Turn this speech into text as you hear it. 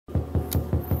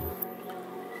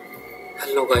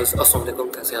Hello guys, अस्सलाम वालेकुम।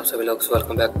 कैसे हैं आप सभी लोग?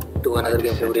 Welcome back to another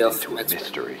game video of max.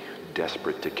 mystery,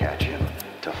 desperate to catch him,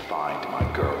 to find my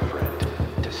girlfriend,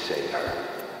 to save her.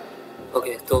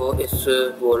 Okay, तो इस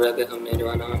बोल रहा है कि हमने जो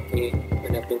है ना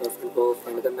मैंने अपनी गर्लफ्रेंड को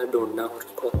फाइंड करना, ढूंढना और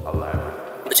उसको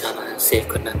बचाना है, सेव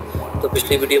करना है। तो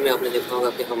पिछली वीडियो में आपने देखा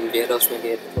होगा कि हम वेयर हाउस में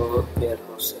गए थे। तो वेयर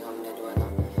हाउस से हमने जो है ना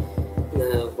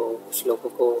वो कुछ लोगों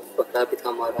को पकड़ा भी था,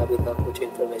 मारा भी था, कुछ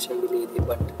इन्फॉर्मेशन भी ली थी,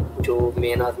 बट जो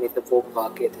मेन आदमी थे वो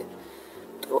भाग गए थे।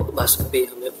 तो बस अभी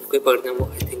हमें उनके पढ़ने वो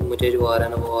आई थिंक मुझे जो आ रहा है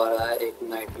ना वो आ रहा है एक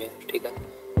नाइट में, ठीक है।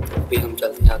 तो अभी हम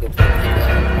चलते हैं आगे।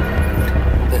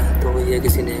 तो ये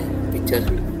किसी ने पिक्चर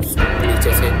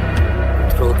नीचे से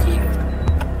थ्रो की है।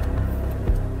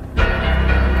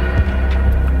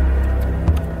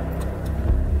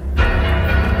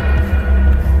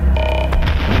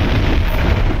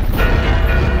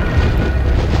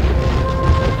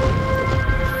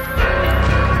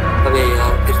 अबे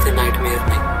यार फिर से नाइटमेयर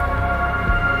नहीं,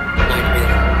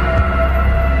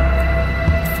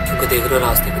 क्योंकि देख रहे हो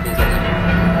रास्ते कितने ज़्यादा हैं।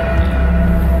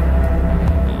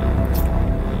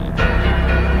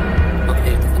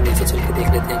 ओके, तो नीचे चल के देख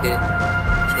लेते हैं कि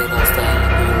ये रास्ता है या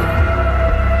कोई और।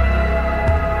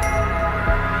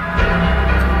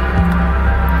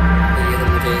 ये तो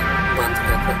मुझे बंद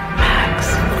किया था,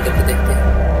 बंद करके देखते हैं।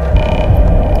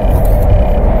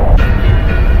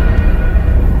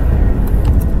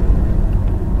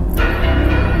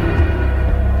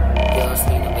 क्या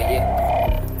सीन है ये?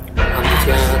 हम नीचे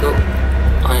आए हैं तो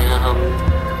आए हैं हम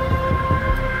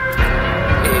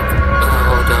एक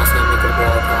और जहाँ से हम निकल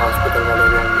गया था हॉस्पिटल वाले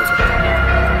रूम में से।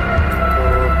 तो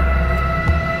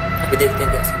अभी देखते हैं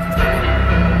कैसे निकलते हैं।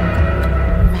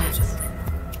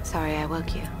 Sorry I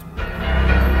woke you.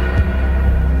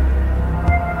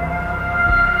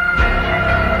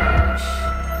 Shh.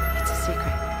 It's a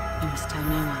secret. You must tell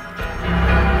no one.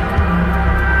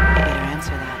 You better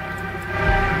answer that.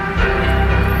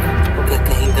 Okay,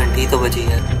 कहीं घंटी तो बजी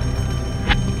है,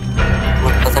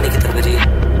 बट पता नहीं कितने बजी है।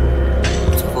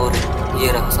 और ये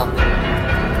रहा सामने।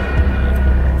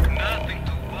 Nothing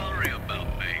to worry about,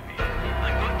 baby.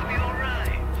 I'm going to be all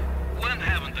right. When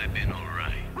haven't I been all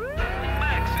right?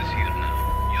 Max is here now.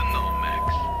 You know Max.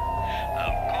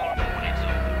 I'll call you when it's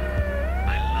over.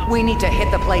 I love We need to hit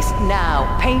the place now.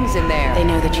 Payne's in there. They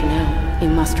know that you know. You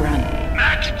must run.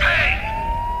 Max Payne!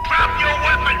 Drop your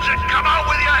weapons and come out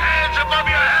with your hands above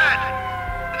your head!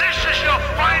 This is your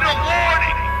final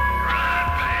warning! Run,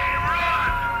 Payne,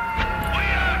 run! We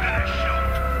are gonna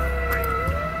shoot!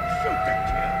 Shoot that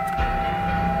kid!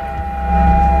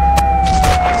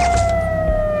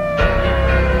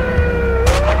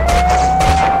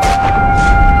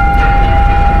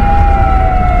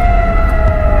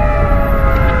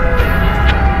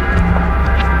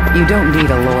 You don't need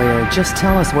a lawyer. Just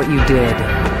tell us what you did.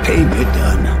 Payne, you're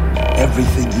done.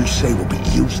 Everything you say will be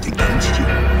used against you.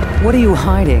 What are you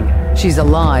hiding? She's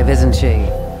alive, isn't she?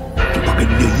 People get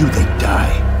near you, they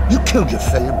die. You killed your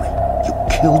family. You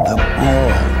killed them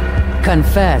all.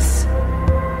 Confess.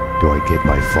 Do I get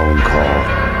my phone call?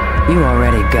 You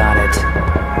already got it.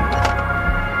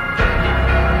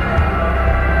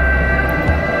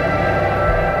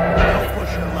 Don't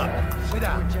push your luck. Sit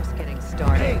down. We're just getting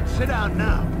started. Hey, sit down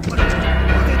now. Put it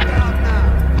down now.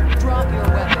 Drop your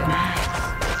weapon.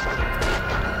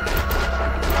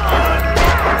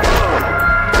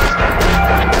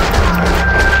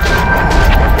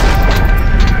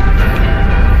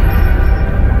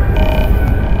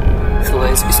 तो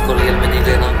guys, इसको real में नहीं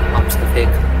लेना, हम सिर्फ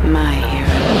एक My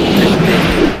hero.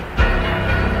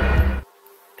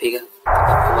 ठीक है। अब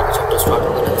हमारा चैप्टर स्टार्ट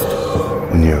होगा next.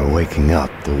 When you're waking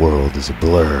up, the world is a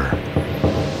blur.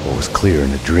 What was clear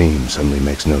in a dream suddenly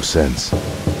makes no sense.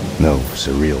 No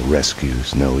surreal rescues,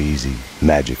 no easy,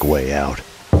 magic way out.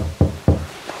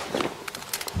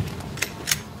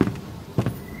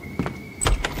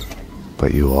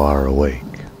 But you are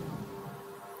awake.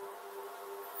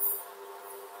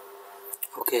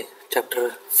 Okay, chapter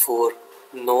 4.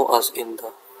 Know us in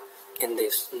the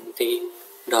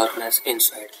darkness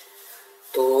inside.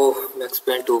 तो next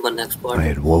plan 2 का next I part.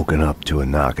 had woken up to a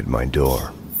knock at my door.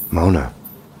 Mona,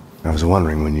 I was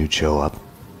wondering when you'd show up.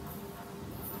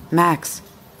 Max,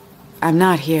 I'm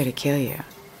not here to kill you.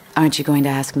 Aren't you going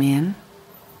to ask me in?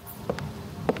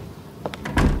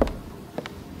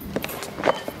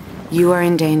 You are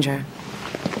in danger.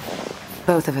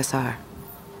 Both of us are.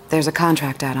 There's a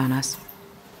contract out on us.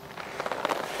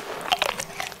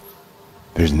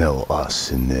 There's no us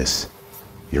in this.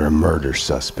 You're a murder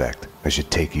suspect. I should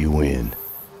take you in.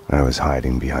 I was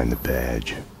hiding behind the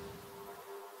badge.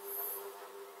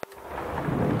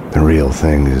 The real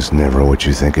thing is never what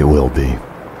you think it will be.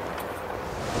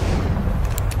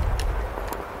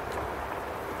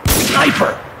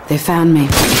 sniper! They found me.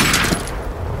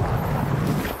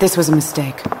 This was a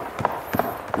mistake.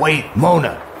 Wait,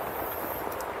 Mona.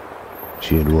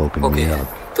 She had woken me Okay, up.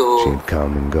 तो She had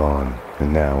come and gone,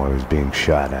 and now I was being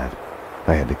shot at.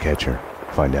 I had to catch her,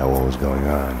 find out what was going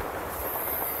on.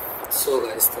 So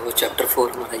guys, तो chapter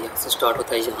 4 हमारा यहाँ से start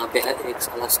होता है। यहाँ पे है एक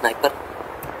साला स्नाइपर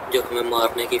जो हमें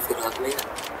मारने की फिराक में है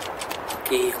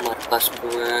कि हमारे पास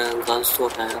गन्स तो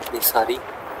हैं अपनी सारी,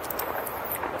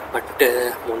 बट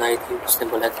मोना आई थी, उसने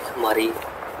बोला कि हमारी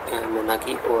मोना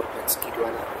की और मैक्स की जो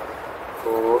है ना,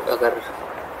 तो अगर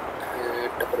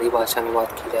टपरी भाषा में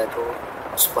बात की जाए तो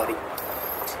सुपारी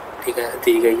ठीक है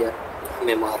दी गई है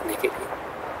हमें मारने के लिए।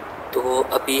 तो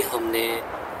अभी हमने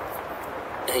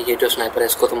ये जो स्नाइपर है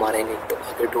इसको तो मारेंगे, तो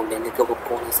आगे ढूंढेंगे कि वो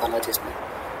कौन है साला जिसने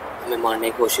हमें मारने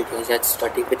की कोशिश की। शायद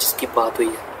स्टार्टिंग पे जिसकी बात हुई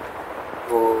है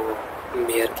वो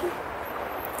मेयर की,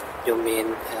 जो मेन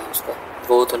है उसका,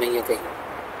 वो तो नहीं है कहीं।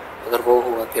 अगर वो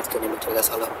हुआ फिर तो नहीं बचेगा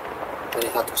साला मेरे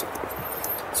हाथों से।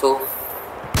 सो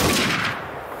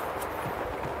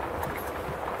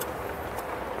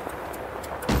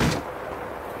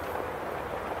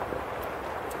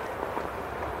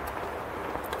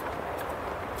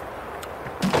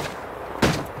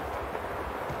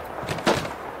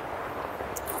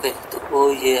तो वो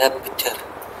ये है पिक्चर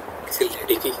किसी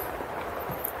लेडी की।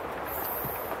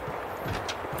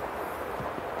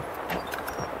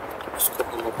 उसको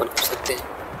हम ओपन कर सकते हैं।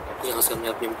 यहाँ से हमने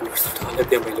अपनी बुलेट्स उठा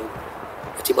लेते हैं। भाई लोग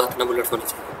अच्छी बात ना, बुलेट्स होनी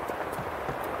चाहिए।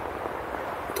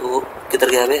 तो किधर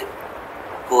गया वे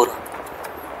और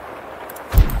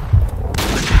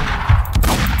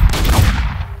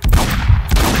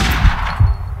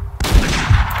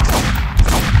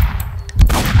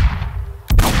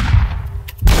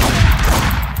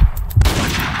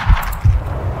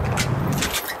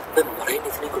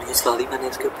सारी मैंने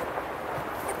इसके ऊपर,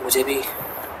 मुझे भी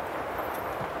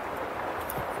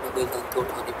कोई गन तो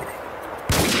उठानी पड़ेगी।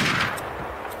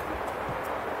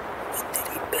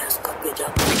 तेरी भैंस का भेजा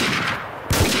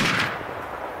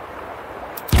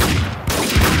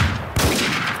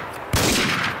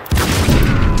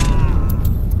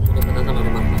मुझे पता था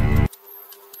मैंने मारना,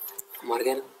 मार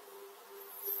गया ना।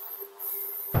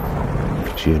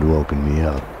 She had woken me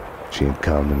up. She had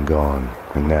come and gone,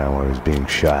 and now I was being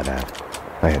shot at.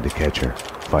 I had to catch her,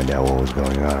 find out what was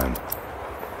going on.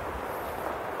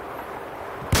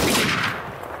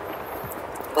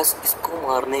 बस इसको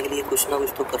मारने के लिए कुछ ना कुछ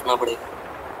तो करना पड़ेगा।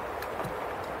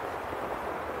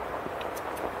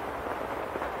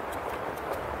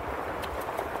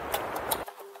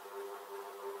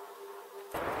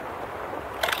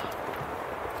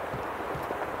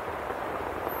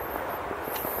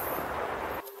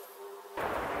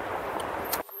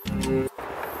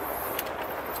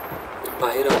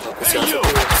 बाहर आओ, वापस आ सकते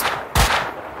हैं।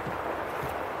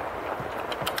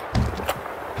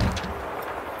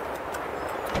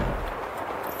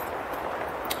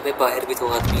 अबे बाहर भी तो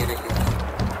आदमी है नहीं।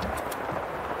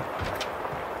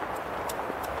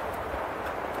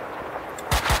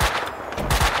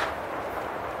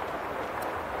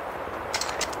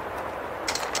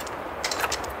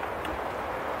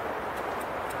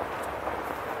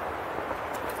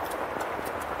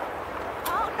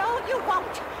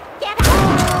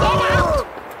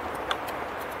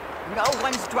 No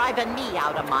one's driving me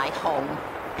out of my home.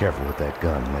 Careful with that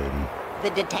gun, lady. The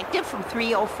detective from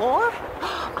 304?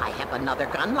 I have another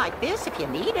gun like this if you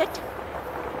need it.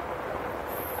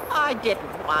 I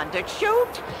didn't want to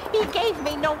shoot. He gave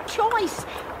me no choice.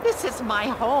 This is my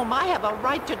home. I have a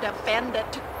right to defend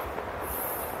it.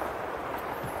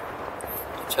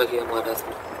 अच्छा किया हमारा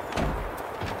था।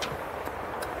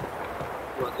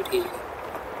 बाकी ठीक है।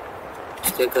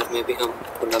 इसके घर में भी हम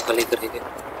खुला खाली करेंगे,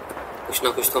 कुछ ना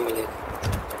कुछ तो मिलेगा।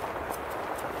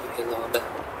 ये लौट है,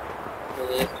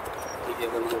 ये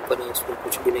वाली ओपन है, इसमें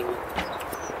कुछ भी नहीं है।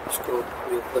 इसको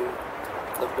भी ओपन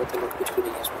कर लेते हैं, कुछ भी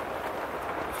नहीं है इसमें।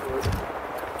 तो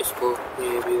इसको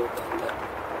ये भी ओपन है।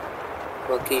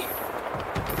 बाकी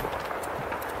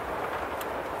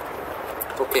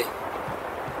okay,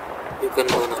 you can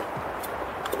go now.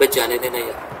 अबे जाने देना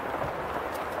यार।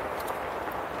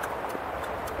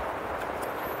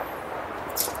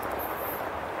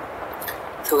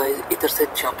 तो गाइस इधर से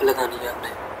जंप लगानी है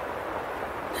हमने।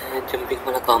 जंपिंग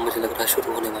वाला काम मुझे लग रहा है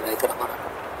शुरू होने वाला है इधर हमारा।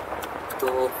 तो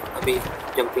अभी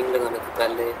जंपिंग लगाने से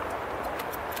पहले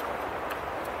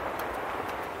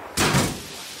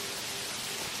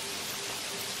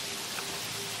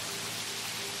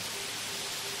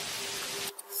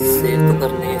सेव तो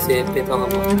करने, सेव पे तो हम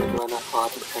अपना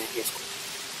हाथ उठाएंगे इसको।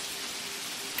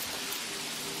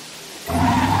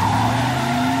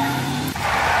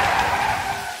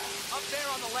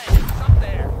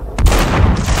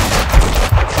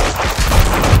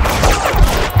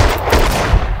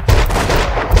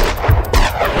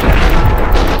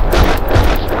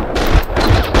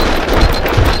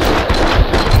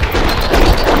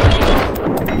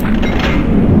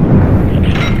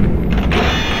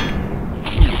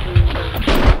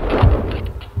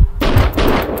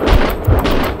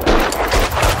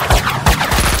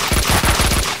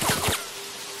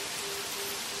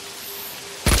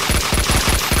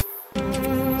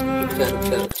 रुक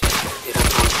जा तेरा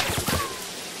काम है।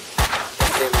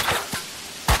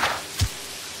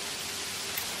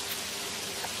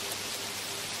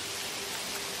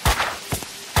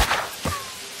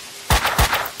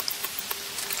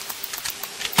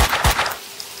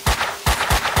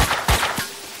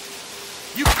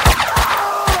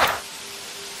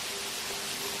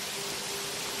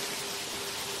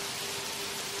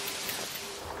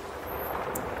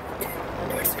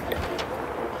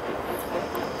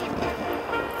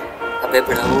 अबे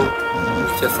बढ़ाओ,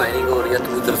 नीचे फायरिंग हो रही है,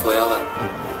 तू इधर सोया हुआ।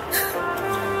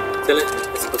 चले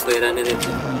इसको सोए रहने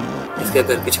देते हैं, इसके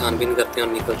घर की छानबीन करते हैं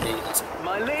और निकलते हैं यहाँ से।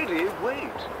 My lady,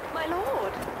 wait. My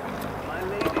lord. My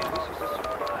lady, this is a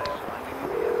surprise finding you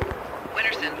here.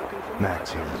 Winterson. Max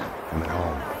here. I'm at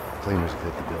home. Cleaners have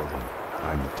hit the building.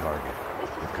 I'm the target.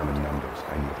 They've come in numbers.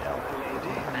 I need help.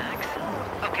 Max?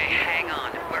 Okay, hang on.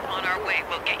 We're on our way.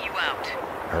 We'll get you out.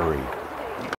 Hurry.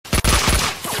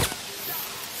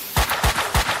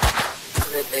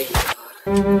 नहीं यार,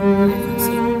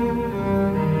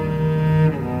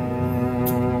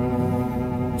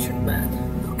 शिटमैन।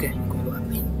 Okay कोई बात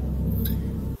नहीं,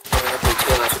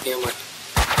 पीछे आ चुके हैं मत,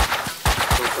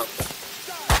 no problem.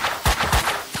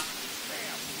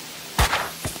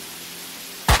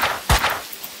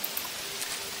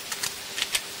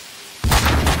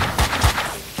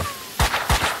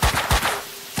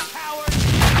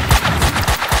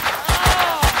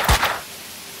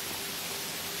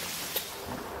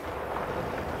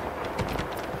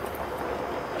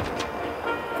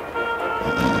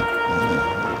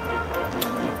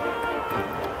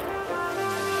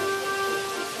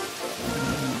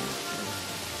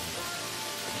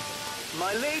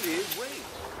 My lady, wait.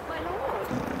 My lord.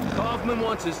 Kaufman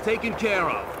wants us taken care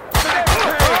of.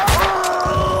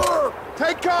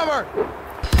 Take cover!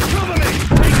 Cover me!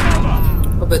 Take cover!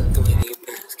 अबे तुम्हें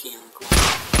बहस की आंखों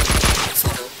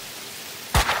सारा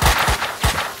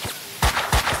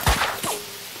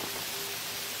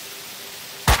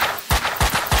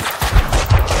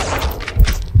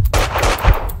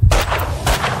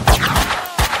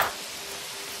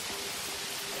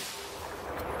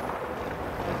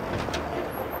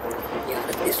यार,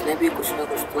 इसने भी कुछ ना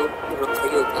कुछ तो रखा ही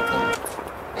होता था।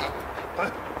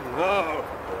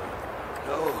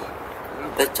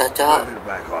 अबे चाचा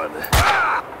Back on.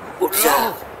 उठ जा।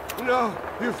 No,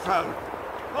 you found.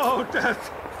 Oh, Death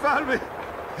found me.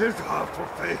 His awful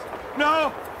face. No,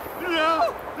 no,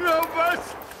 no,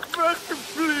 mercy,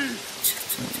 please.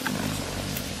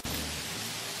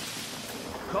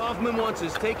 Kaufman wants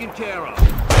us taken care of.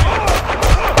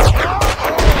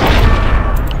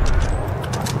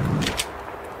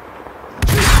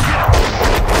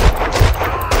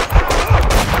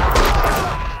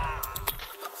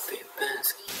 बहस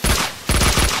की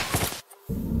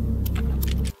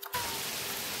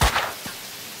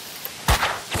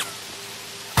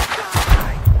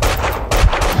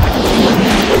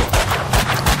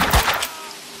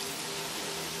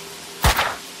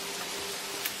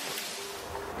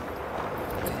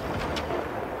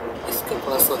इसके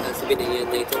पास तो ऐसे भी नहीं है,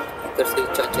 नहीं तो इधर से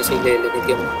चाचे से ही ले लेने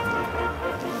के।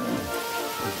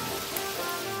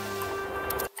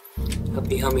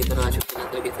 अभी हम इधर आ चुके हैं,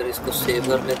 तो इधर इसको सेव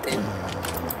कर लेते हैं।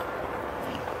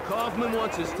 Kaufman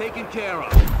wants us taken care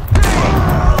of.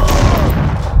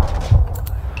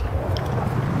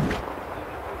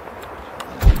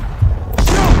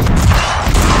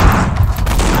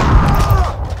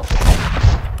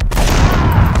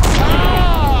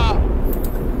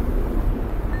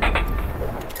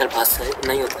 चल बात सही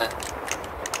इतना ही होता है,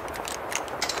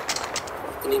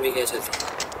 इतनी भी क्या चलती है।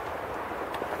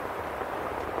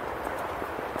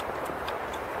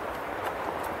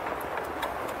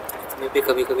 इसमें भी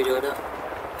कभी कभी जो है ना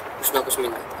कुछ ना कुछ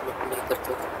मिल जाता है, बट नहीं करते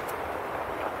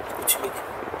कुछ भी नहीं।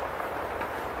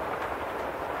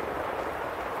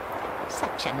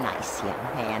 Such a nice young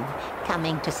man,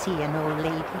 coming to see an old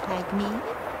lady like me.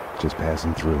 Just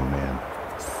passing through, ma'am.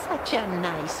 Such a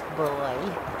nice boy.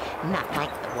 Not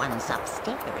like the ones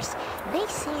upstairs. They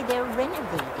say they're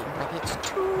renovating, but it's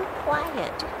too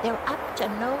quiet. They're up to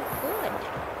no good.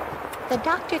 The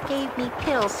doctor gave me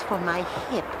pills for my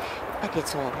hip, but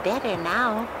it's all better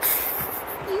now.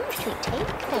 You should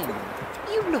take them.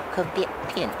 You look a bit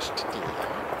pinched, dear.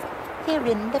 They're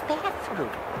in the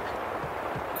bathroom.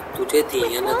 तुझे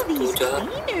दिए ना All तो तू these जा।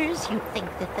 cleaners, you'd think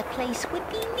that the place would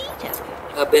be neater.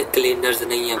 अबे cleaners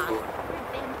नहीं है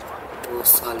वो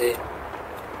साले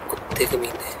कुत्ते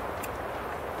कमीने,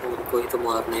 उनको ही तो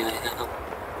मारने आए हैं हम।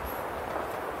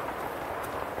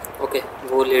 ओके,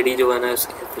 वो लेडी जो है ना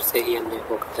उसके फिर से ही हमने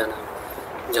वो कर जाना,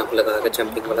 जंप लगा कर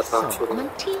जंपिंग वाला काम शुरू। On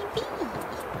TV.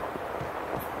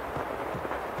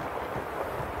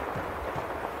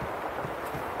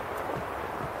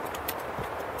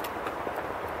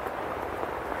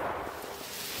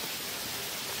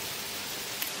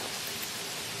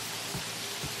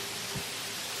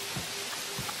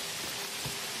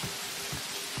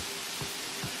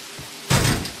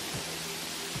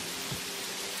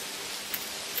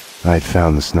 I had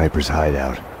found the sniper's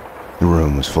hideout. The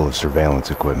room was full of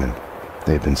surveillance equipment.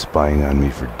 They had been spying on me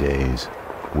for days,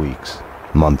 weeks,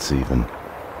 months even.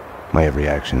 My every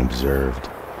action observed,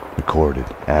 recorded,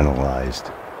 analyzed.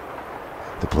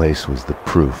 The place was the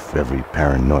proof every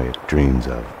paranoid dreams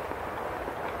of.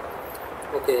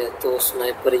 Okay, तो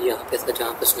sniper यहाँ पे था,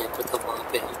 जहाँ पे sniper था वहाँ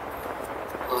पे हम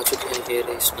आ चुके हैं। ये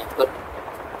रही sniper.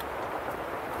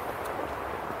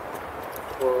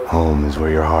 Home is where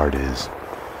your heart is.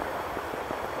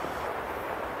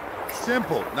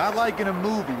 Simple, not like in a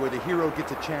movie where the hero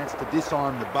gets a chance to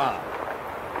disarm the bomb.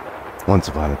 Once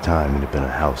upon a time, it had been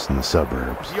a house in the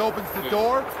suburbs. He opens the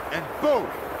door, and boom!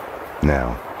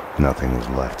 Now, nothing was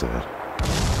left of it.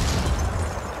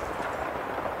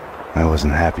 I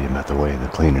wasn't happy about the way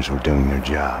the cleaners were doing their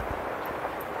job.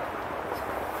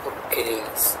 Okay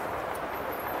yes,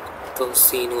 तो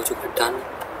scene हो चुका done.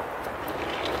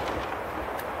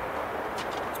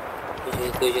 ये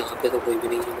तो यहाँ पे तो कोई भी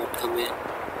नहीं है, बट हमें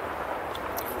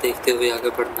देखते हुए आगे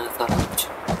बढ़ना है सारा कुछ,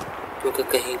 क्योंकि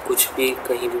कहीं कुछ भी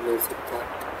कहीं भी मिल सकता है।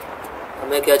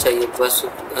 हमें क्या चाहिए? बस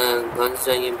गन्स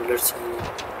चाहिए, बुलेट्स चाहिए।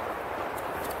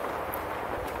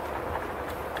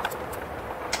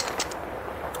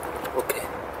 ओके,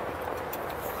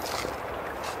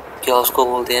 क्या उसको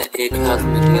बोलते हैं, एक हेल्थ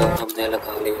मिल गया और हमने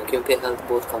लगा लिया, क्योंकि हेल्थ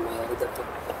बहुत कम है इधर। तो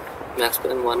मैक्स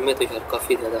 1 में तो यार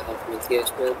काफ़ी ज़्यादा हेल्थ मिलती है,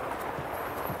 इसमें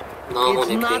ना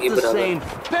होने के ही बराबर।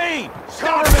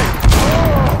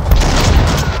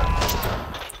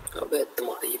 अबे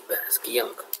तुम्हारी भैंस की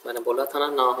आंख, मैंने बोला था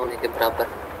ना होने के बराबर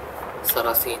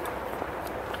सारा scene.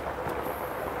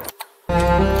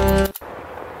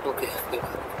 Okay,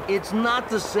 It's not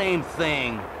the same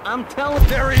thing. I'm telling.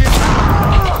 There he is!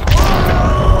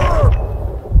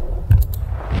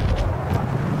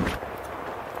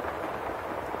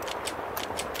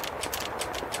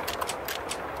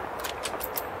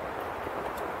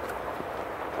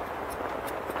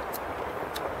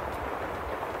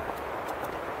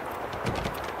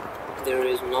 There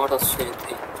is not a same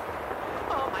thing.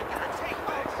 Oh my God!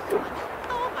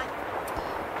 Oh my!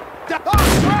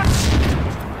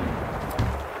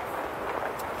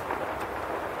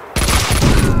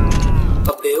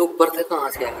 अबे ऊपर से कहाँ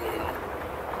से आ गए यार?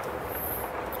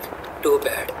 Too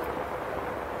bad.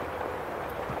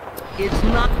 It's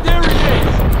not. There it is.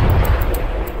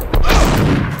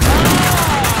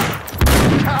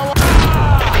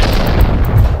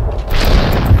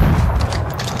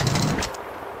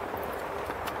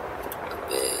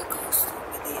 अबे कहाँ से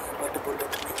मिली है? बट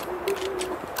बुलेट नहीं।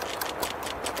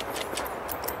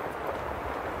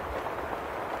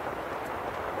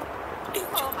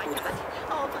 Oh my God!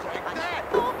 Oh my God!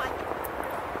 Oh my!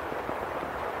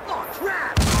 Oh,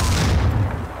 crap!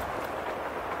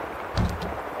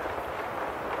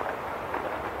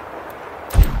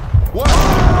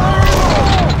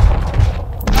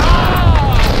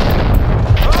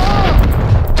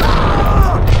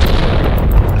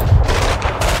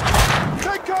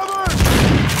 Take cover!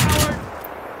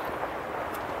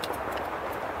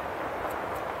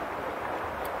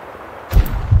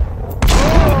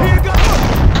 Here you go!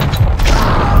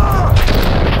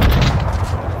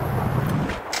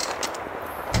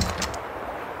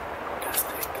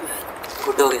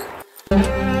 Good हो गया।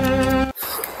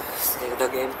 Save the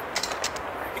game.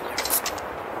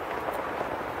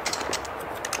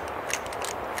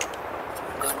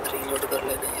 Gun reload कर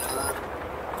लेना यार।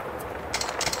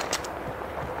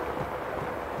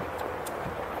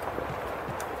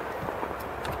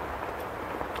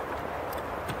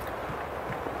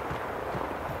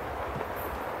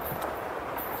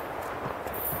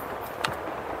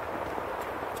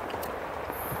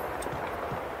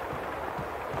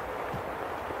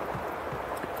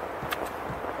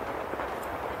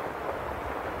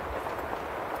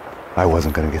 I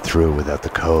wasn't gonna get through without the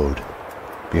code.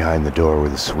 Behind the door were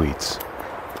the suites.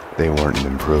 They weren't an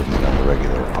improvement on the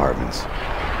regular apartments.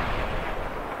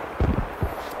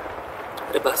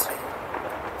 अरे बस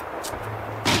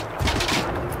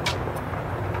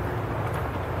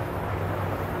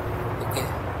okay,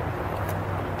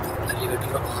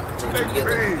 elevator on हो They're चुकी है।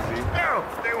 crazy. Hell,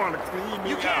 they want to clean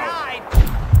me out. hide.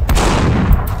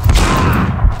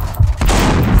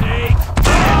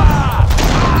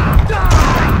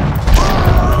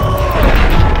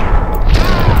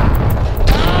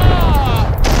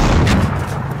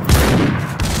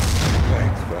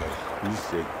 Thanks, bud. You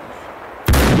saved me.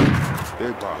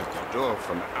 They barred the door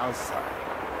from the outside.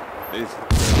 They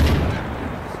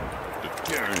the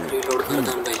tyranny. Reload कर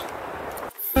दम भाई।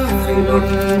 Reload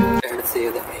and save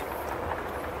the game.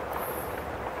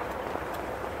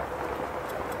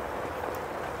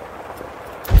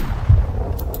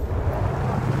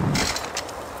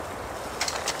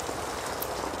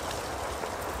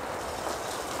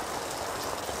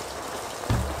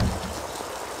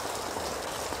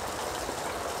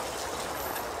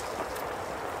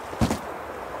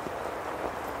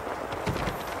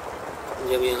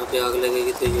 जब यहाँ पे आग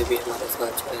लगेगी तो ये भी हमारे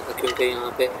साथ जाएगा, क्योंकि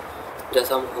यहाँ पे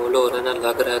जैसा माहौल हो रहा है ना,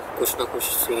 लग रहा है कुछ ना कुछ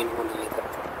सीन होना है इधर।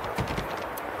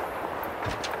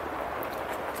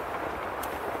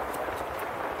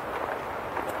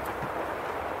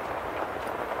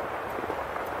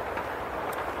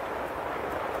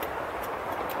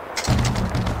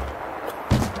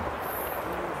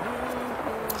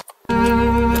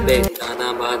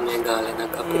 गाना बाद में गा लेना,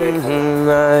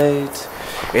 copyright Night,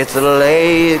 it's a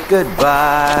late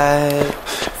goodbye.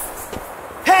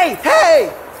 Hey,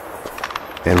 hey!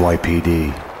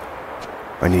 NYPD.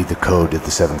 I need the code to the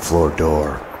 7th floor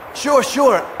door. Sure,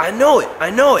 I know it.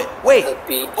 Wait.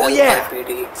 Oh yeah,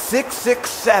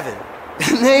 667.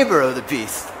 Neighbor of the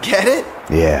piece. Get it?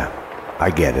 Yeah, I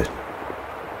get it.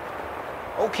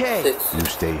 Okay. You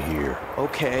stay here.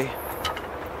 Okay.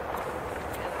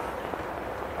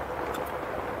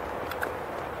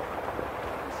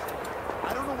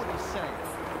 I don't know what he's saying.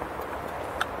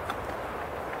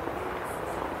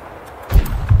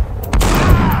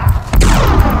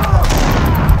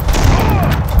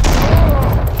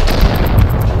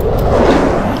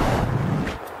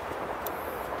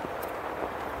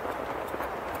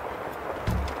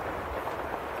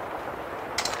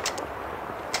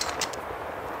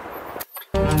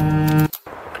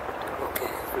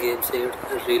 Game saved,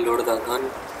 reload the gun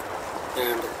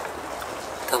and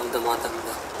thumb.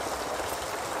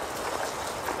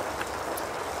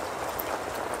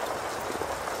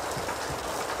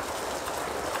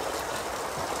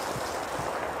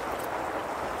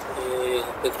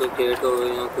 यहाँ पे कोई gate हो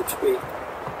या कुछ भी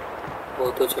हो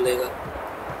तो चलेगा,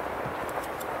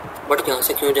 बट यहाँ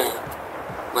से क्यों जाए?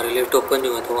 हमारे लिफ्ट ओपन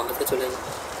जो है तो वहाँ से चलेगा,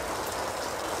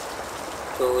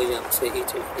 तो यहाँ से ही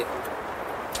चलेंगे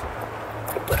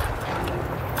ऊपर।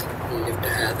 लिफ्ट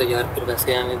है तो यार फिर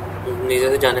वैसे हमें नीचे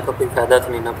से जाने का कोई फ़ायदा तो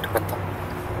नहीं ना करता,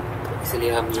 तो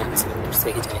इसलिए हम यहाँ से ऊपर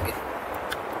से ही जाएंगे।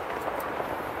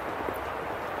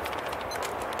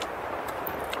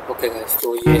 ओके गाइस,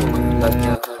 तो ये लग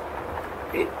गया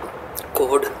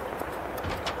कोड।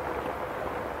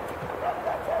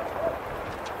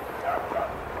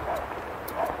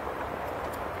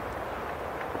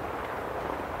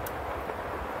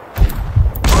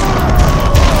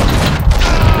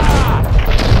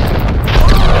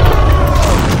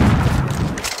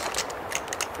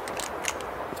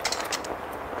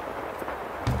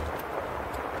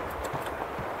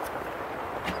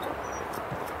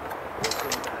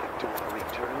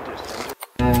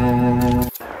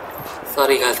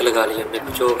 सारी घास लगा ली हमने,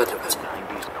 कुछ होगा तो बस।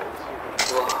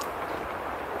 वाह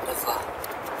दफा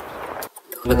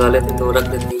तो लगा लेते, तो रख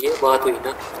देते। ये बात हुई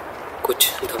ना कुछ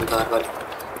दमदार वाली।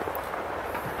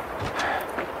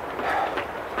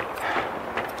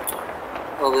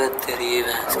 अबे तेरी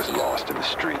भैंस की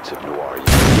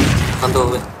बंद हो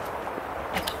गए।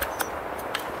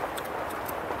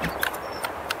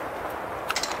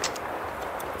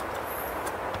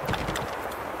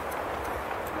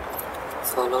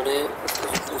 सालों ने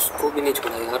उसको भी नहीं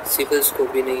छोड़ा यार, सिविल्स को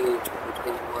भी नहीं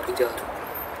छोड़ा, मारी जा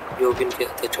रही। जो भी इनके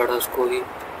हाथ चढ़ा उसको ही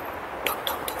ठक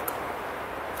ठक ठक,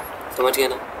 समझ गया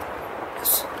ना?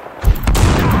 बस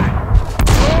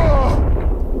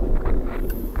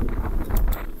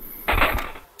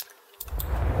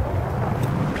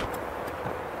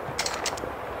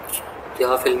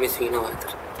क्या फिल्मी सीन हुआ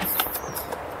इधर।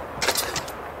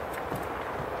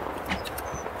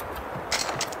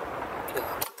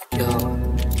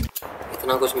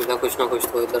 कुछ मिला, कुछ ना कुछ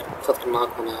तो इधर खतरनाक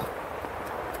होना है।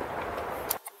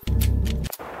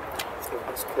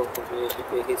 इसको यहीं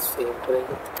पे ही सेव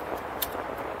करेंगे।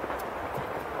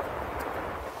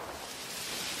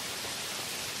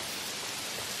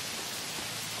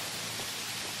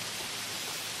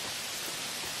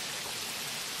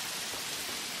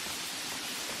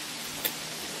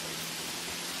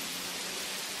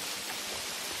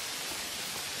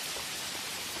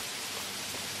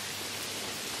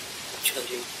 अच्छा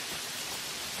जी,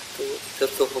 तो इधर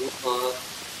तो हम आ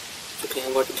चुके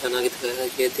हैं, बट जाना किधर है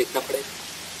ये देखना पड़ेगा।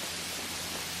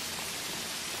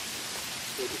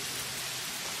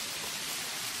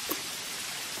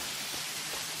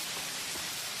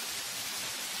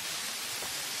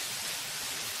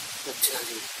 अच्छा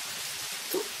जी,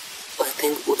 तो आई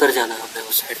थिंक उधर जाना है हमें,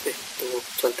 उस साइड पे, तो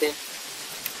चलते हैं।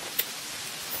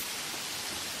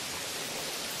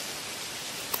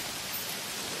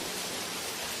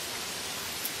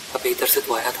 अभी इधर से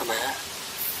तो आया था मैं,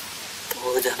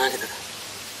 तो जाना किधर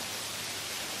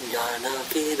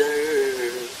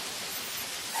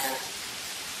है,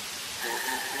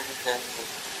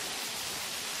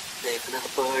 देखना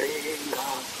पड़ेगा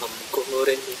हमको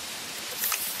रे।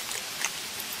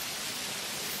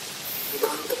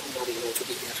 गंद हमारी हो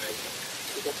चुकी है।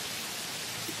 ठीक है,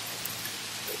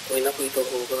 कोई ना कोई तो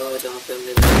होगा जहाँ पे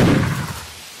हमने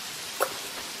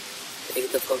एक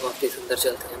दफ़ा वापस अंदर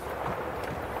चलते हैं।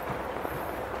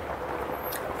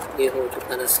 ये हो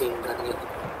चुका ना सीन डन यहाँ,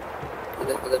 ठीक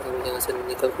है। अगर हम यहाँ से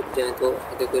निकल कर जाएँ तो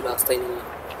आगे कोई रास्ता ही नहीं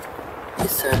है।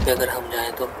 इस साइड पे अगर हम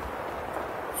जाएँ तो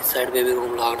इस साइड पे भी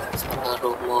रूम लॉक्ड है, सारा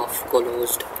रूम ऑफ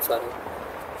क्लोज्ड,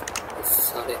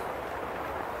 सारे।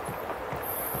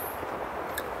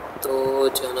 तो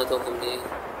जाना तो हमने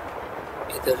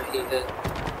इधर ही है।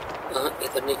 हाँ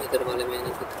इधर नहीं, इधर वाले में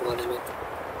नहीं, इधर वाले में।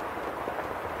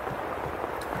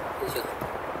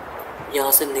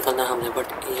 यहाँ से निकलना हमने, बट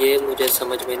ये मुझे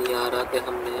समझ में नहीं आ रहा कि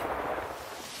हमने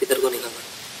इधर को निकलना।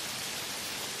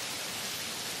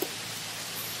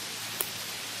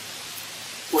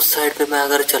 उस साइड पे मैं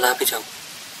अगर चला भी जाऊँ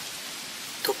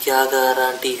तो क्या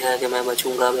गारंटी है कि मैं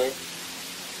बचूँगा? मैं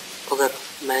अगर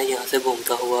मैं यहाँ से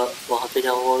घूमता हुआ वहाँ पे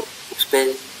जाऊँ और उस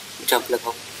पर जंप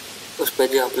लगाऊँ, उस पर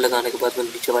जंप लगाने के बाद मैं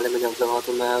नीचे वाले में जंप लगाऊँ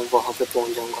तो मैं वहाँ पे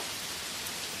पहुँच जाऊँगा।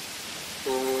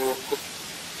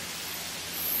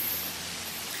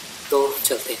 तो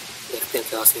चलते हैं, देखते हैं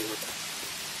क्या सीन होता है।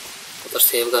 उधर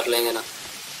सेव कर लेंगे ना,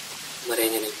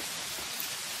 मरेंगे नहीं।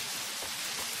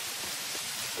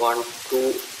 1 2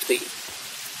 3।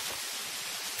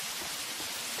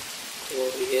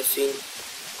 और ये सीन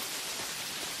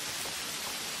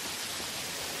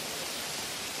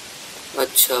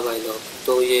अच्छा भाई लोग,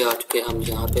 तो ये आ चुके हम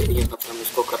यहाँ पे हम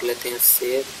इसको कर लेते हैं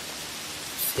सेव।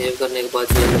 सेव करने के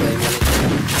बाद ये लगाई मैंने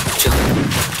जंप।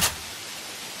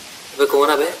 अबे कौन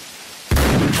है बे?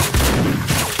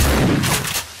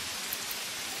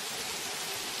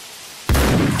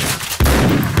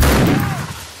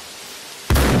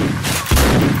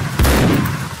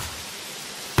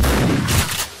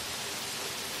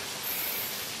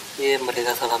 ये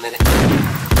मरेगा साला मेरे।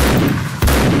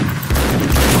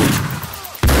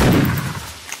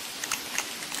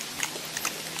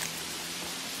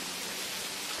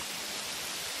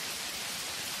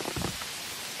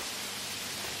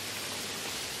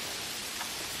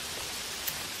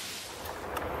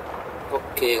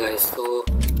 ओके गाइस, तो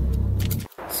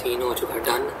सीन हो चुका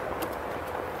डन।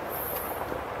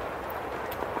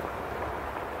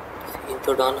 सीन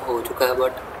तो डन हो चुका है,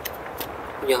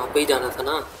 बट यहाँ पे ही जाना था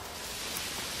ना,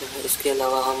 इसके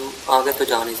अलावा हम आगे तो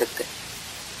जा नहीं सकते।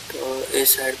 तो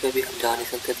इस साइड पे भी हम जा नहीं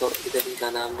सकते, तो इधर ही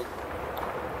जाना हमने।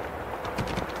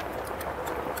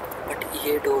 बट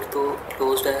ये डोर तो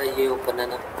क्लोज्ड है, ये ओपन है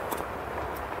ना।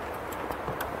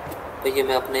 तो ये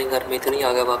मैं अपने घर में तो नहीं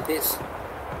आ गया वापस?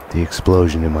 The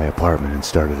explosion in my apartment had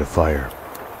started a fire.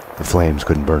 The flames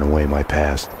couldn't burn away my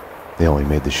past. They only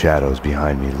made the shadows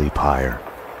behind me leap higher.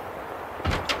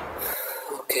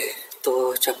 Okay,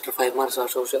 so chapter 5 marks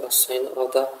also a sign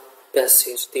of the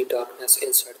passage, the darkness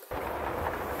inside.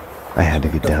 I had to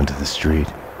get down to the street.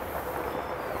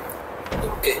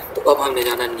 Okay, तो अब हमने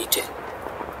जाना नीचे।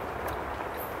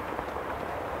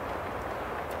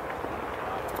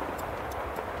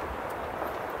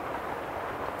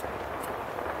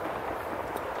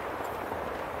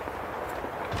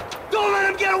 Don't let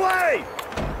him get away!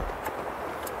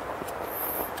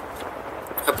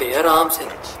 अबे आराम से।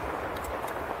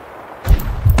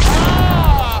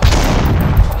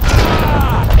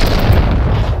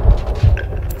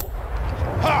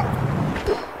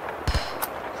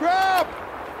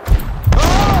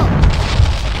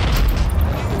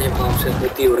 से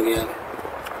बुद्धि उड़ गया।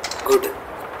 Good,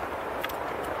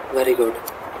 very good.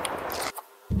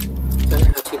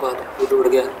 चलिए अच्छी बात है, बुद्धि उड़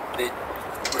गया, हमें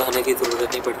उड़ाने की ज़रूरत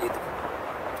नहीं पड़ी थी।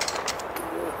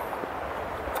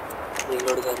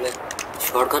 रीलोड कर ले।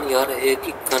 शॉटगन यार है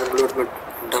कि गन बुलेट में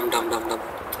डम डम डम डम।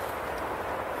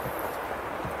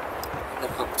 अगर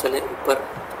हम चले ऊपर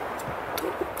तो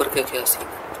ऊपर का क्या सीन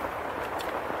है?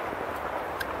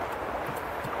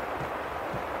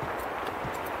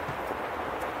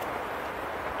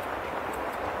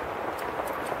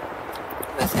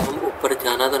 वैसे हम ऊपर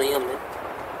जाना तो नहीं हमने,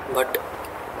 बट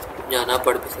जाना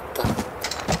पड़ भी सकता है।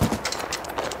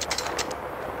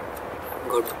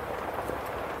 गुड।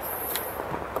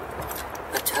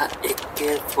 अच्छा,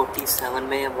 AK-47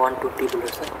 में 120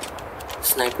 बुलेट्स है।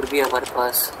 स्नाइपर भी है हमारे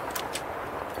पास,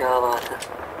 क्या बात है।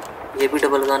 ये भी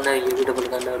डबल गन है, ये भी डबल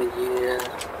गन है, और ये,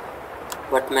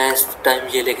 बट मैं इस टाइम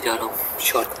ये लेके जा रहा हूँ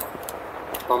शॉट का,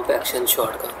 पंप एक्शन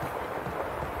शॉट का,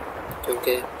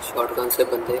 क्योंकि शॉटगन से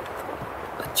बंदे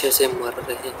अच्छे से मर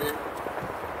रहे हैं।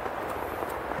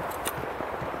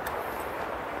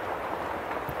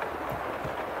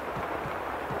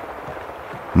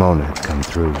 Mona had come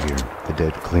through here. The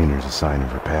dead cleaner's a sign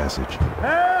of her passage.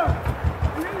 Help!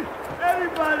 Please,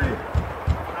 anybody!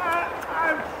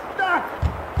 I'm stuck!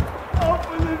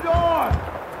 Open the door!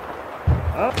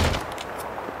 Oh,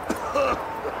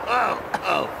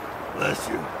 bless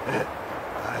you.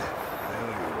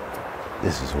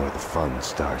 This is where the fun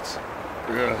starts.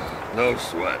 No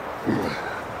sweat.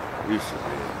 You should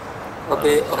be.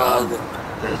 अबे आग.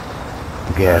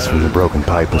 The gas from the broken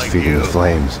pipe was feeding the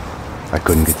flames. I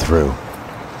couldn't get through.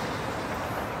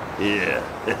 Yeah.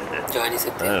 जा नहीं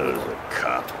सकते. I was a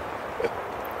cop.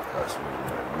 Cost me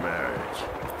my marriage.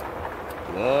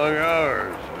 Long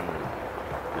hours.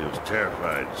 He was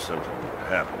terrified something would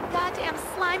happen. Goddamn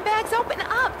slime bags, open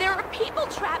up! There are people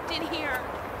trapped in here!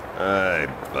 I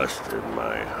busted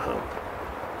my hump.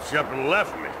 She up and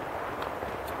left me.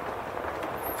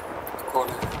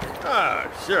 Ah,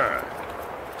 sure.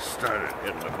 Started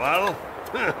hitting the bottle.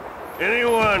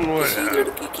 Anyone would किसी have.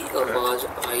 लड़की की आवाज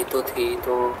आई तो थी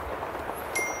तो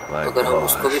अगर हम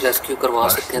उसको भी रेस्क्यू करवा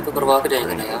सकते हैं तो करवा के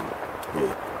जाएंगे ना यार.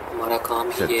 हमारा काम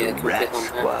ही ये है क्योंकि हम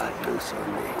हैं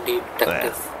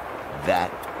detective.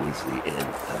 That was the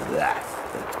end of that.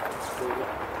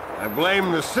 I blame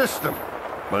the system.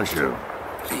 Bunch of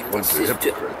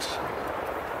hypocrites.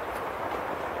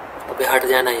 अबे हट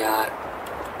जाना यार.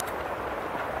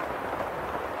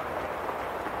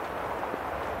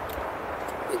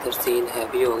 इधर सीन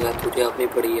हैवी हो गया. तुझे अपनी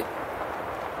पड़ी है.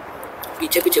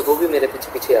 पीछे पीछे वो भी मेरे पीछे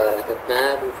पीछे आ रहा है.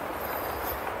 मैं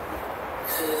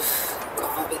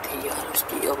कहाँ पे थी यार.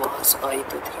 उसकी आवाज आई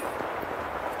तो थी.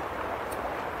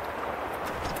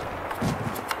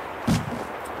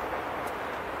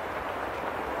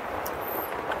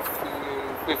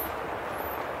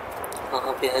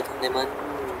 कहाँ पे है तुमने मन.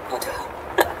 अच्छा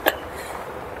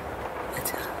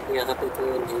अच्छा यहाँ पे तो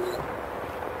नहीं है.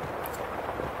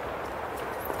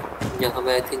 यहाँ पे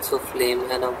आई थिंक सो फ्लेम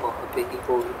है ना. वहाँ पे ही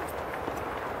होगी.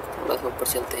 थोड़ा सा ऊपर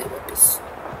चलते हैं वापस.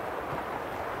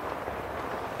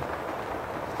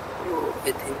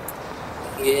 आई थिंक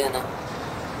ये है ना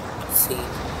सीन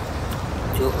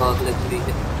जो आग लगी हुई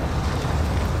है.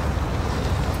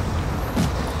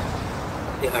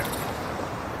 ये हट गया.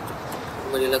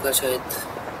 मुझे लगा शायद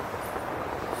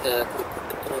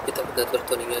अभी तक नजर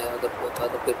तो नहीं आया. अगर होता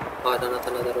तो फिर आ जाना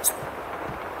था नजर उसमें.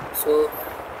 सो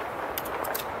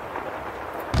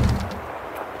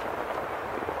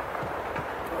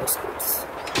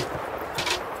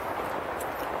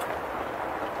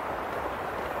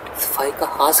सफाई का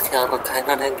खास ख्याल रखा है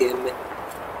ना गेम में.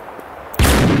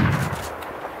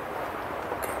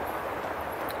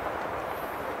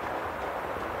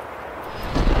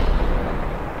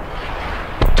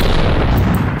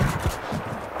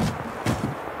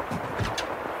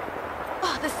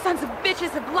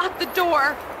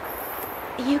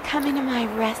 You coming to my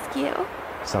rescue?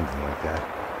 Something like that.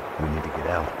 We need to get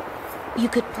out. You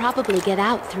could probably get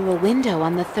out through a window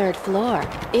on the 3rd floor,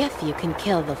 if you can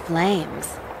kill the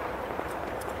flames.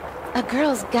 A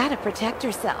girl's gotta protect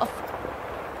herself.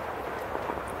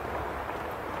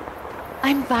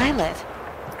 I'm Violet.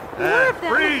 More of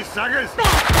them. Freeze, suckers!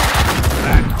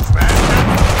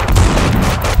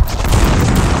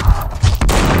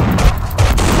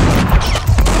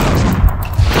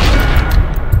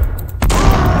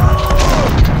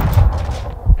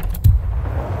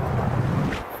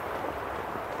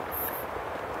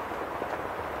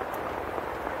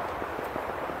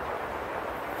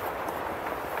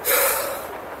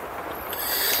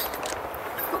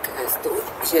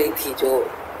 यही थी जो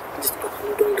जिसको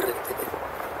हम ढूंढ रहे थे.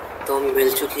 तो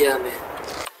मिल चुकी है हमें.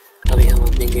 अभी हम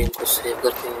अपनी गेम को सेव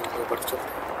करते हैं. आगे बढ़ चलते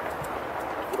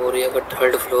हैं. और ये अगर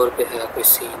 3rd फ्लोर पे है कोई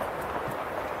सीन.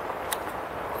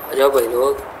 आ जाओ भाई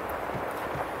लोग.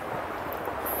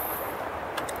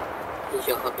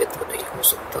 यहाँ पे तो नहीं हो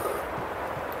सकता.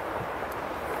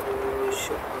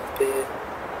 यहाँ पे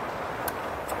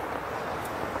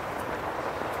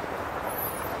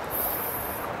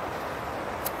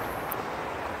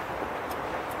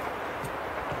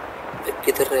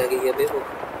किधर रह गई है बे वो.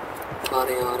 आ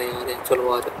रहे हैं आ रहे हैं आ रहे हैं.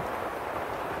 चलो आ जाओ.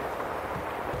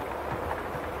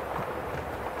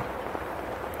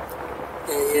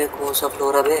 ये कौन सा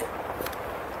फ्लोर है बे.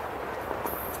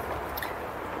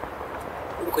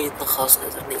 कोई इतना खास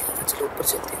नजर नहीं आता. चलो ऊपर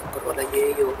चलते हैं. ऊपर वाला ये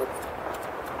ही होगा.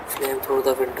 Flame through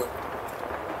the window.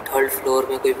 3rd floor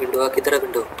में कोई विंडो है. किधर है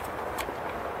विंडो.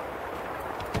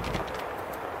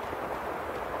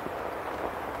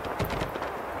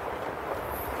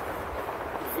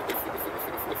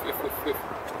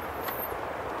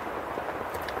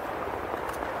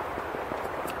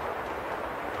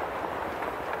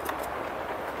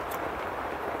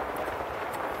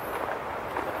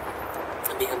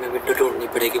 हमें विंडो ढूंढनी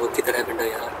पड़ेगी. वो किधर है विंडो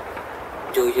यार.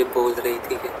 जो ये बोल रही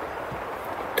थी कि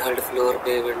 3rd फ्लोर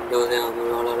पे विंडो से हम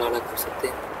लाला कर सकते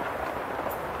हैं.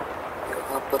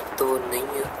 यहाँ पर तो नहीं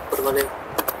है. ऊपर वाले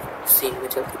सीन में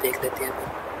चल के देख लेते हैं।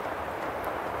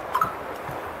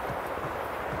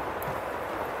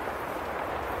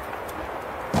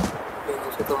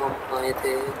 यहाँ से तो हम आए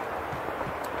थे।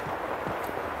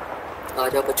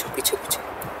 आजा बच्चों पीछे पीछे,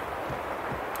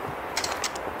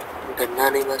 डरना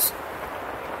नहीं बस,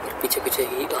 और पीछे पीछे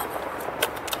ही आना।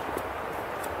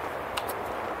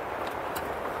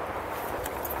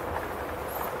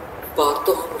 बात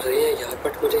तो हम रहे हैं यार,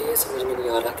 बट मुझे ये समझ में नहीं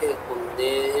आ रहा कि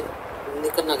हमने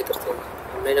निकलना किधर से होगा।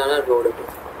 हमने जाना रोड पे,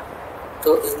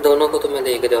 तो इन दोनों को तो मैं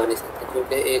लेके जा नहीं सकता,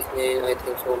 क्योंकि एक में आई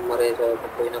थिंक सो मरे जाएगा,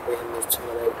 कोई ना कोई हमेशा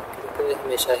मरेगा, क्योंकि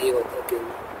हमेशा ही होता है कि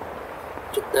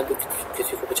जितना भी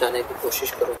किसी को बचाने की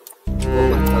कोशिश करो वो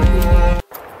मरता है।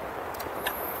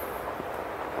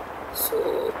 सो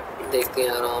देखते हैं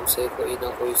आराम से, कोई ना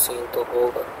कोई सीन तो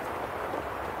होगा।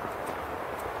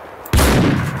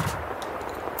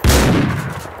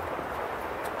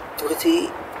 थोड़ी सी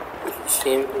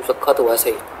सेम रखा तो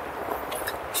वैसे ही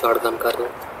शॉटगन का, तो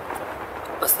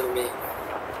असल में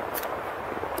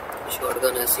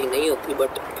शॉटगन ऐसी नहीं होती,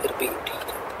 बट फिर भी ठीक है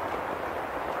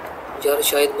यार।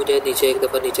 शायद मुझे नीचे एक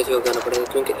दफ़ा नीचे से हो जाना पड़ेगा,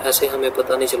 क्योंकि ऐसे हमें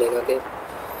पता नहीं चलेगा कि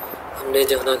हमने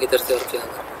जाना किधर से और क्या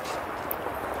करना।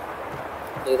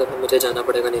 एक दफ़ा मुझे जाना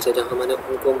पड़ेगा नीचे, जहाँ मैंने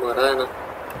उनको मारा है ना,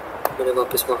 मुझे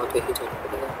वापस वहाँ पे ही जाना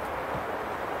पड़ेगा।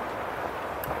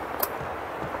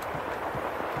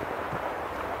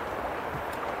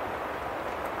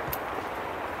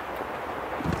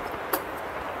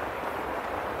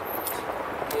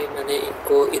 ये मैंने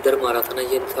इनको इधर मारा था ना,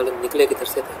 ये साले निकले किधर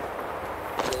से थे?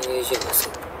 यहाँ से।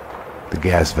 The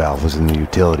gas valve was in the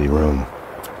utility room.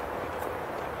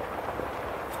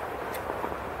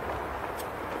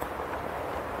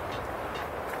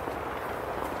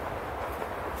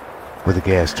 With the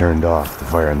gas turned off, the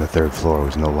fire on the third floor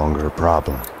was no longer a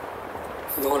problem.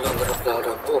 No longer a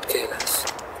problem. Okay, guys.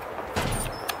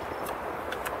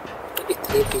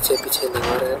 इतने पीछे पीछे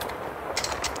लगा रहा है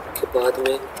कि बाद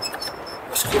में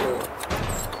मुश्किल हो।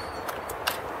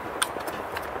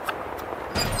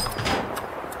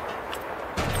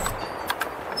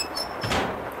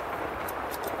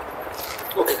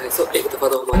 ओके गाइस, तो एक दफ़ा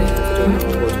तो हमारे यहाँ से जो है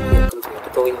वो हो चुकी है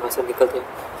कंप्लीट, तो यहाँ से निकलते हैं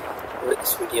और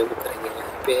इस वीडियो को करेंगे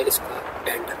यहाँ पे इसका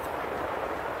एंड।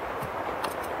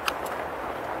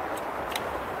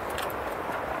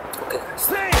 ओके गाइस,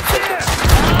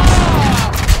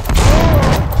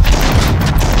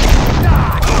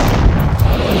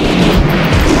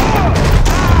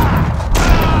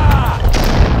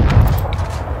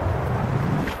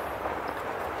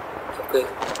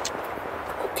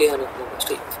 ओके है ना,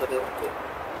 ठीक है, ओके।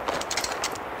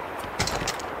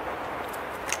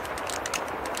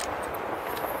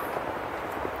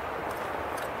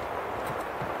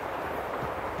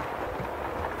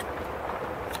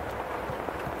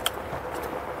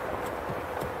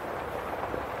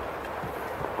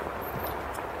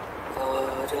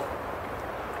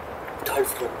 Third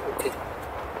floor, okay.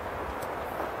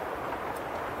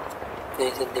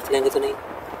 कहीं से निकलेंगे तो नहीं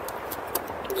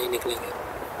निकलेंगे,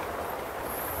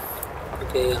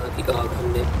 क्योंकि यहाँ की आग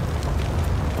हमने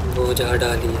वो जहाँ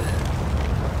डाली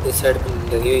है। इस साइड पे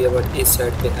लगी हुई है, बट इस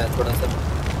साइड पे है थोड़ा सा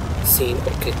सीन।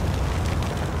 ओके,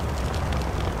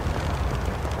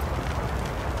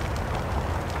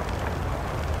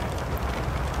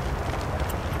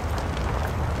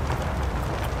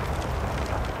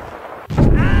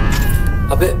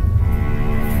 अबे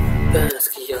भैंस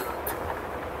की यार,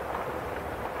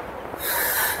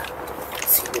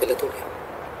 सीन गलत हो गया।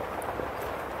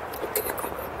 ओके, कोई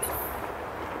बात नहीं।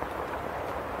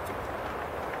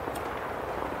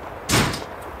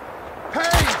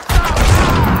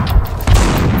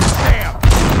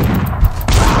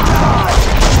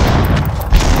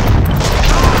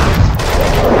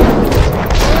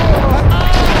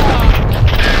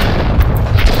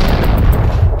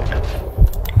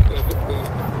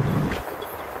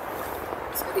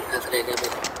 सारी हाथ रह गया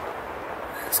मेरे।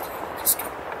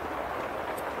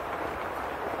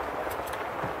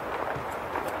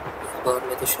 बाद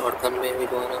में तो शॉटगन में भी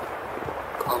जो है ना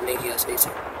काम नहीं किया सही से।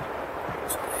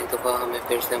 एक दफ़ा हमें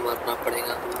फिर से मरना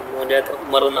पड़ेगा, मुझे तो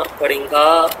मरना पड़ेगा।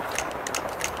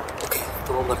 ओके,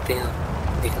 तो वो मरते हैं,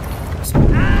 देखते हैं।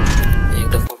 एक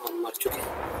दफ़ा हम मर चुके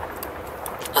हैं।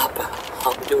 अब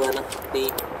हम जो है ना अपनी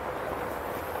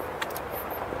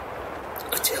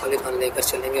अच्छे वाले गन लेकर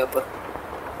चलेंगे ऊपर,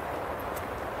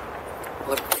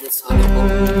 और इन सालों को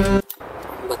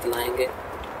बतलाएंगे।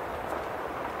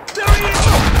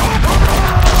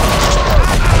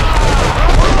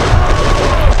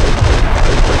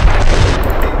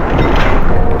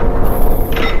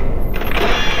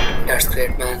 That's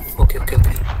great man. ओके,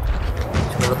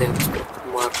 छोड़ दे उसको,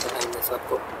 मारता है हमने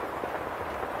सबको।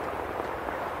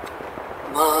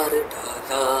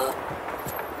 डाला,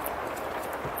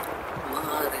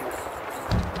 मार डाला,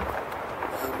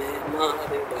 हमें मार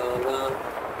डाला,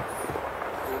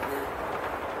 हमें।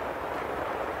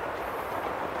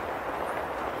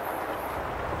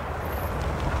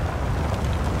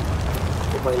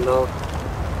 तो भाई लोग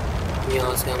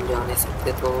यहाँ से हम जा नहीं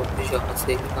सकते, तो यहाँ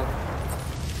से ही हम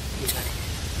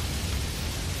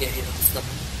जाएंगे, यही रास्ता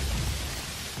है।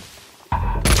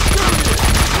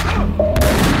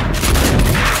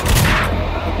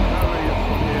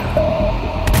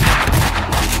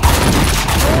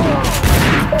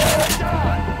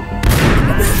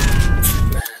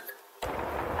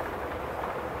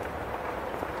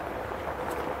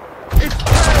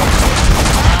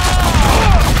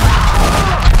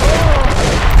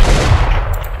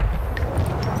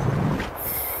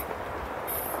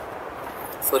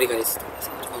 सॉरी गाइस,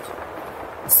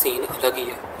 सीन अलग ही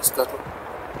है इसका तो,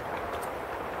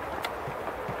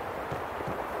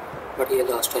 बट ये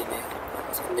लास्ट टाइम है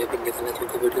हमने भी निकालना,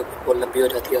 क्योंकि वीडियो बहुत लंबी हो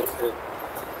जाती है और फिर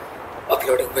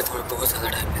अपलोडिंग में थोड़ा बहुत ज़्यादा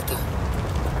टाइम लेता है।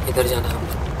 इधर जाना हम,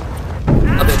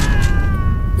 अबे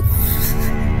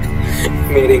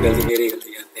मेरी गलती यार।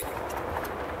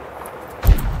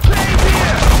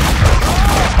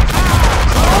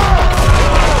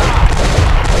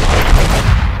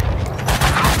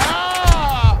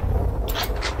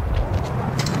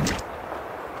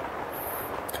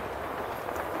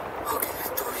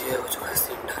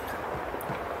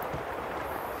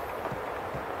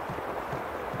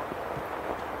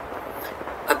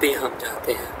 अभी हम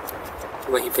जाते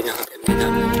हैं वहीं पे जहाँ पे हमने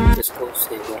जाना है, जिसको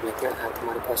सेव कर लेते हैं। हेल्थ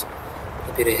हमारे पास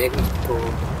अभी रहेगी, तो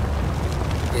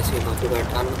जैसे हो चुका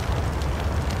टर्न,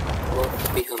 और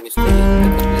अभी हम इसको यहाँ पे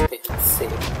कर लेते हैं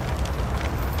सेव।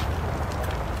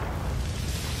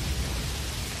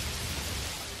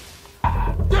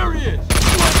 There he is!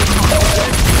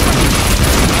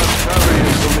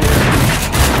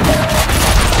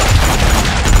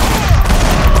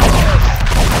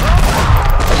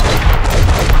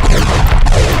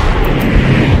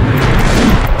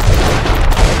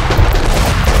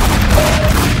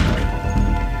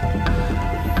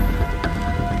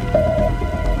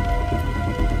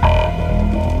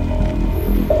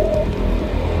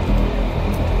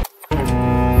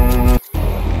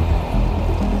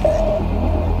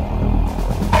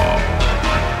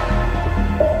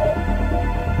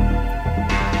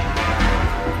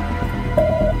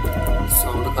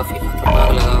 काफी खतरनाक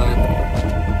लगा हुआ है।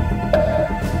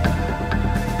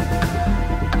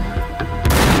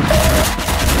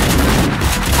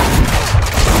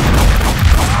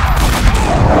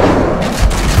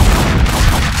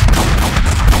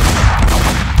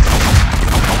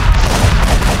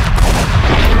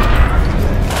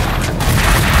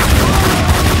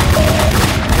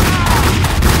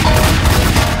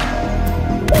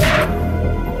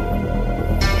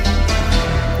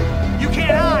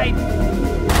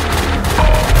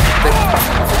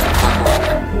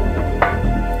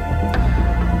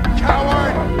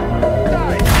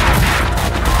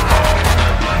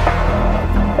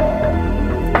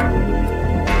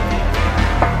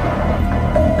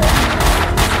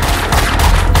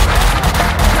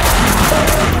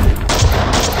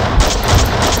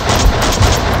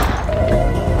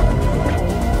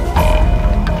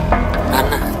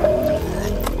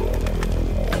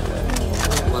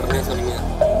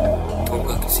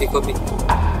 किसी को भी,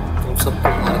 तुम सबको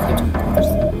मार के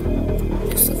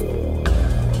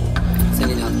ऐसे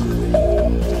नहीं जाता,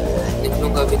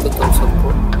 निकलूंगा भी तो तुम सबको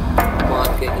मार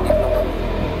के ही निकलूंगा।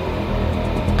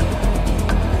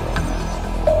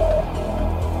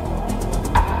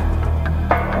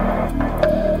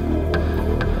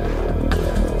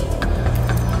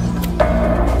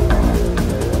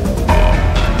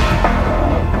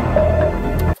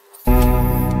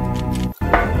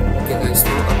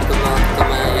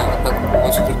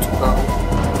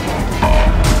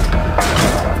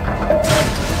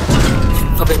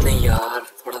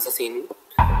 थोड़ा सा सीन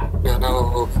जाना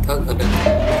हो था गलत।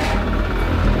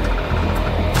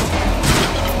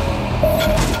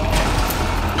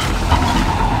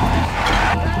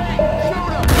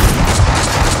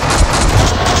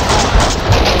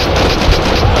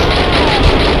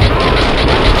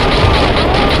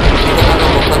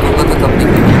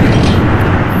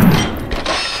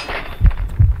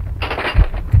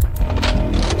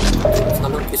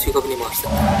 किसी को भी नहीं मार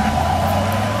सकता।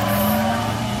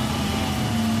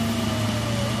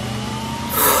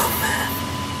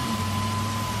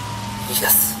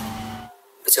 Yes.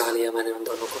 बचा लिया मैंने उन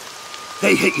दोनों को।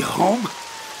 They hit you home?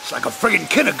 It's like a friggin'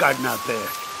 kindergarten out there.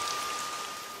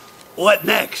 What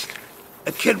next?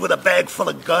 A kid with a bag full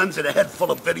of guns and a head full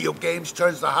of video games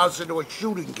turns the house into a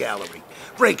shooting gallery.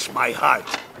 Breaks my heart.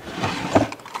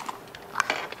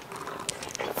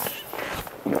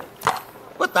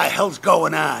 What the hell's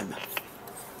going on?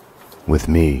 With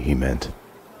me, he meant.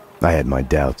 I had my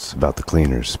doubts about the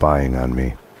cleaners spying on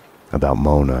me, about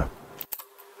Mona.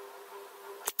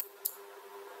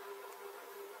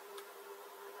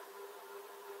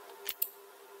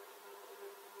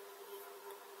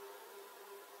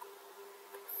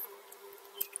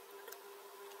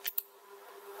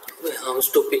 हम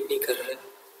stopping नहीं कर रहे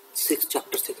 6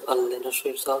 chapter 6 अल्लेना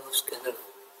शेर साहब उसके अंदर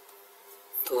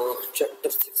तो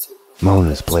chapter 6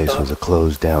 Mona's place was a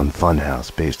closed-down funhouse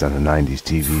based on a 90s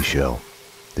TV show.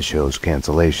 The show's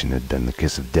cancellation had been the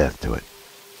kiss of death to it.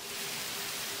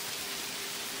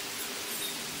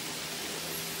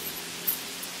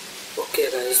 Okay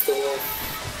guys, तो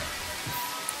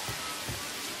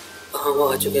हम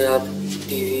आ चुके हैं आप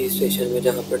टीवी स्टेशन में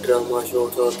जहाँ पर ड्रामा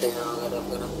शोज होते हैं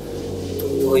वगैरह।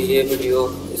 तो ये वीडियो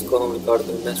इसको हम रिकॉर्ड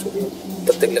करें नेक्स्ट वीडियो।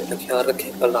 तब तक अपना ख्याल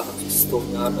रखें। अल्लाह हाफ़िज़। तो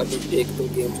यार अभी 1-2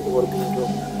 गेम्स और भी जो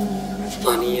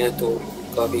आनी है तो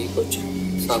काफ़ी कुछ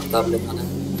हिसाब किताब लगाना है।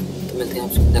 तो मिलते हैं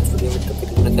आपसे नेक्स्ट वीडियो में। तब तक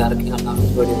अपना ख्याल रखें। अल्लाह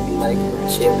हाफ़िज़। वीडियो को लाइक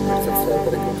शेयर करें सब्सक्राइब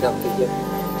करें क्योंकि आपके लिए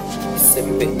इससे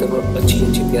भी बेहतर और अच्छी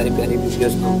प्यारी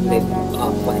वीडियोज़ हम लेकर आ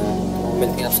पाएँ।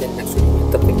 मिलते हैं आपसे नेक्स्ट वीडियो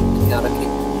में। तब तक अपना ख्याल रखें।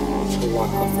 अल्लाह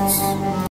हाफ़िज़।